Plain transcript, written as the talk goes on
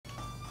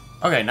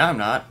Okay, now I'm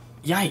not.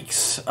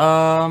 Yikes.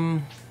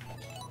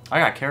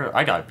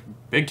 I got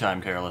big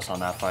time careless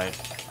on that fight.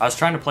 I was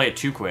trying to play it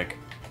too quick.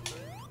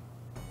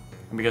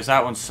 And because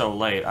that one's so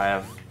late, I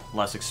have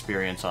less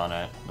experience on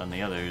it than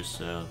the others,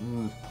 so...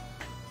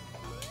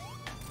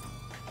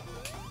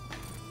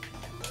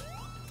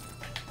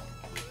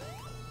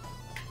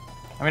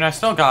 I mean, I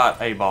still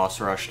got a boss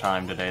rush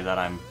time today that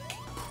I'm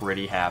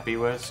pretty happy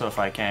with, so if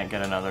I can't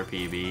get another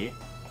PB,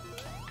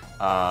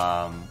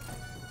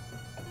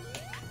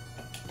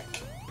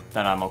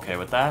 then I'm okay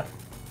with that.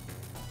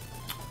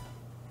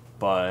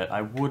 But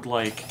I would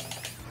like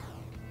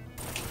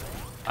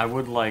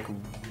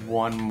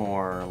one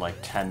more,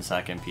 like,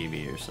 10-second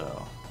PB or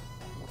so.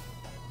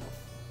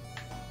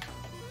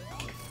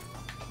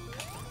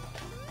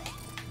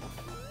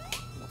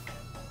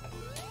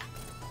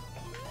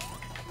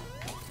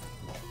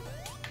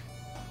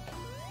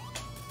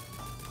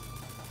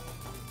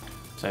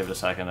 Saved a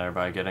second there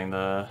by getting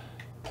that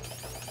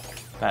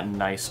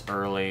nice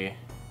early,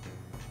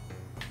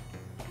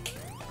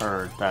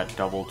 or that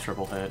double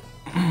triple hit.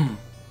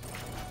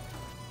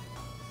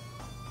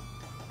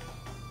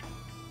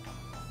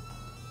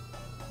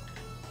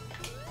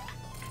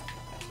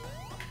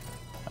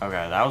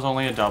 Okay, that was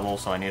only a double,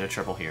 so I need a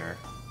triple here.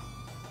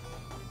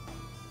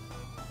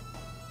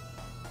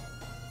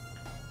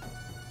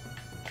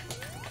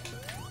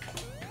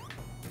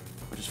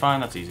 Which is fine,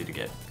 that's easy to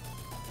get.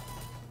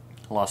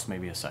 Lost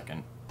maybe a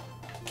second.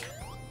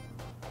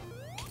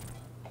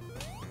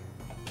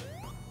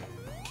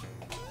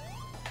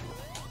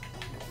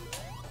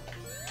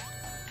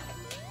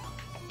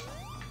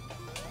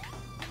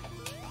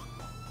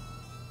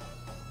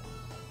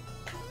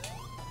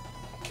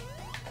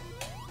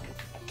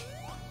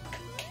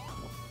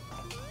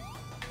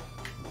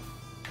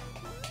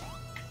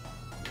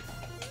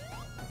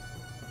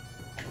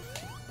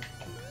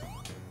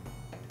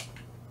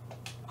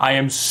 I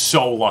am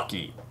so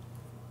lucky.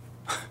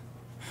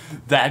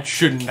 That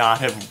should not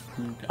have...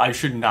 I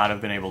should not have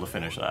been able to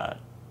finish that.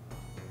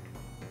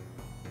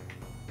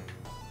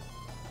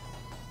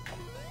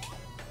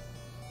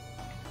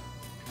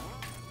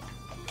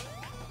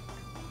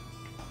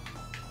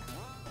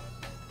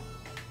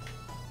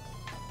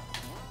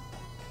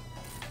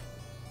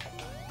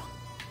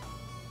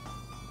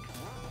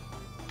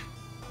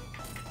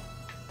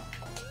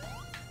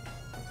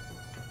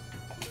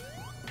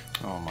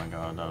 Oh my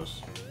god, that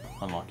was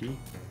unlucky.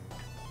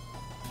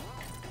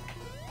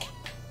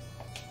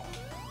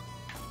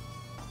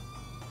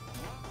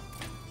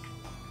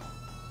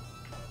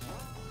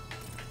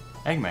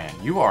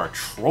 Eggman, you are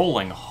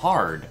trolling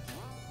hard.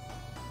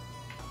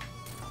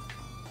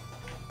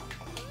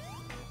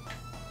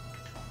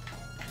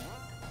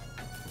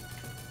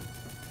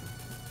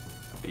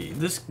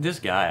 This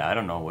guy, I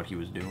don't know what he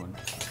was doing.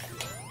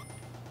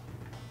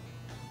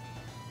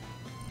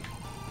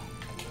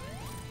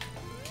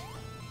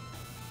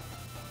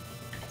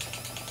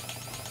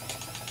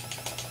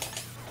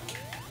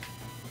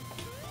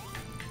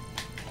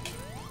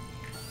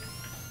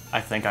 I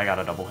think I got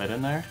a double hit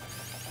in there.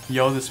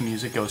 Yo, this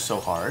music goes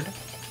so hard.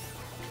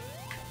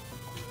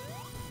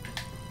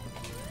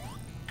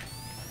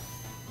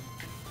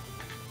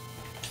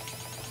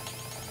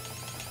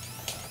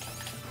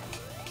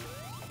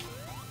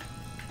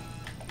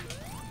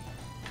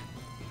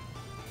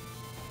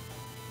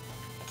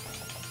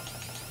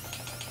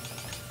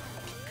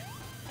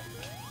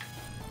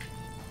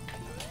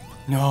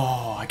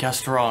 No, I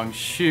guessed wrong.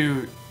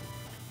 Shoot.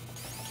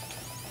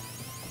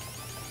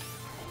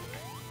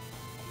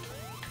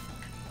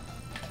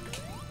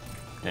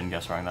 Didn't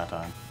guess wrong that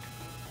time.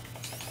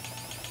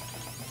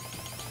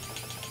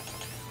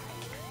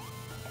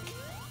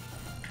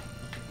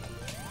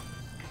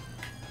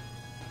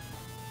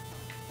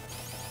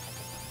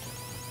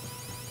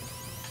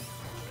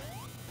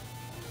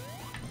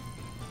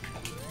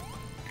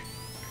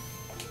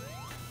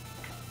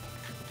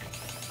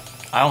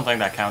 I don't think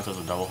that counts as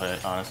a double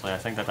hit, honestly. I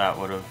think that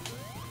would have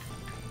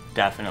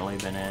definitely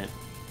been it.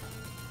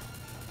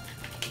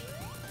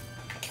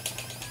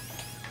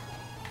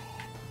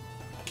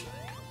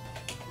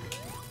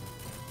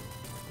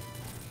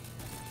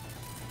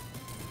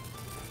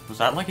 Was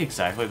that like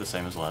exactly the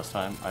same as last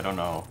time? I don't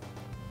know.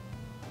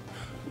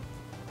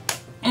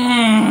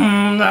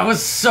 That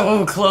was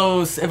so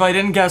close! If I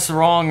didn't guess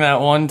wrong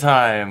that one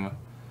time.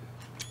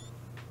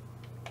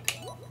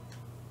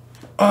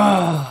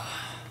 Ugh.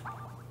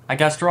 I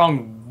guessed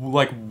wrong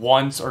like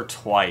once or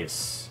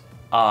twice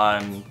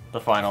on the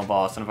final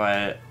boss, and if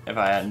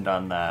I hadn't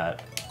done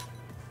that,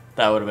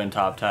 that would have been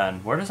top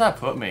 10. Where does that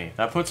put me?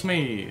 That puts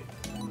me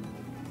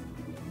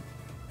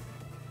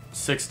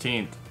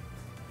 16th.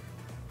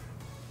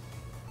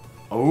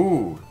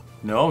 Oh,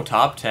 no,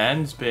 top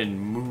 10's been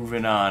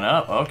moving on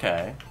up.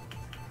 Okay.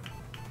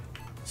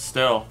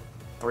 Still,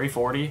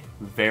 340,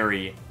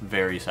 very,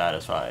 very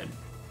satisfied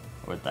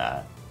with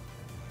that.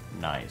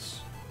 Nice.